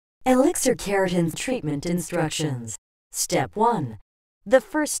ELIXIR Keratin's treatment instructions. Step 1. The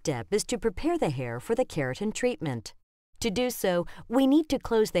first step is to prepare the hair for the keratin treatment. To do so, we need to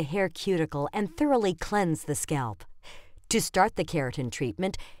close the hair cuticle and thoroughly cleanse the scalp. To start the keratin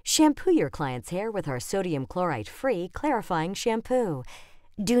treatment, shampoo your client's hair with our sodium chloride-free clarifying shampoo.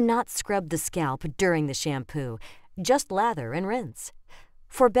 Do not scrub the scalp during the shampoo. Just lather and rinse.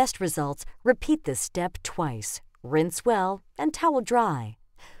 For best results, repeat this step twice. Rinse well and towel dry.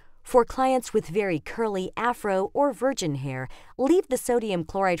 For clients with very curly afro or virgin hair, leave the sodium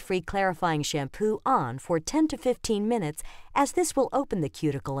chloride-free clarifying shampoo on for 10 to 15 minutes, as this will open the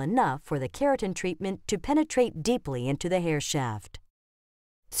cuticle enough for the keratin treatment to penetrate deeply into the hair shaft.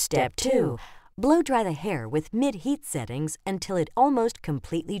 Step 2. Blow dry the hair with mid-heat settings until it almost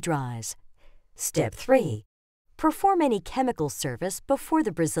completely dries. Step 3. Perform any chemical service before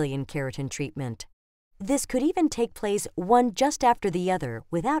the Brazilian keratin treatment. This could even take place one just after the other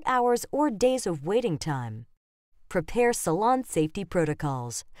without hours or days of waiting time. Prepare salon safety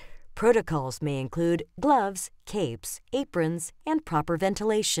protocols. Protocols may include gloves, capes, aprons, and proper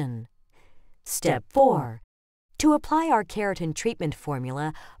ventilation. Step 4. To apply our keratin treatment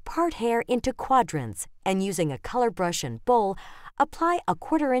formula, part hair into quadrants and using a color brush and bowl, apply a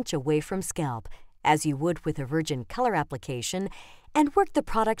 1/4 inch away from scalp, as you would with a virgin color application, and work the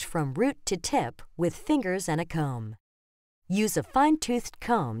product from root to tip with fingers and a comb. Use a fine-toothed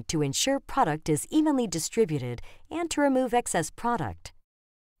comb to ensure product is evenly distributed and to remove excess product.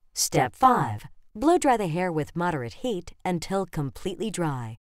 Step 5. Blow dry the hair with moderate heat until completely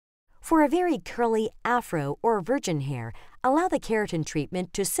dry. For a very curly afro or virgin hair, allow the keratin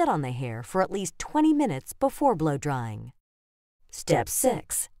treatment to sit on the hair for at least 20 minutes before blow drying. Step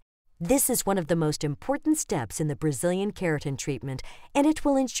 6. This is one of the most important steps in the Brazilian keratin treatment, and it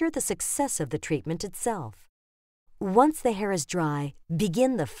will ensure the success of the treatment itself. Once the hair is dry,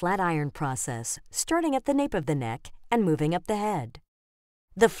 begin the flat iron process, starting at the nape of the neck and moving up the head.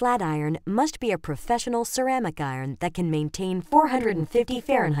 The flat iron must be a professional ceramic iron that can maintain 450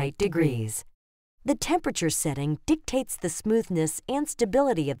 Fahrenheit degrees. The temperature setting dictates the smoothness and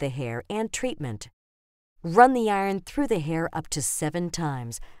stability of the hair and treatment. Run the iron through the hair up to 7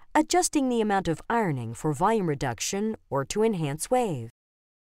 times, adjusting the amount of ironing for volume reduction or to enhance wave.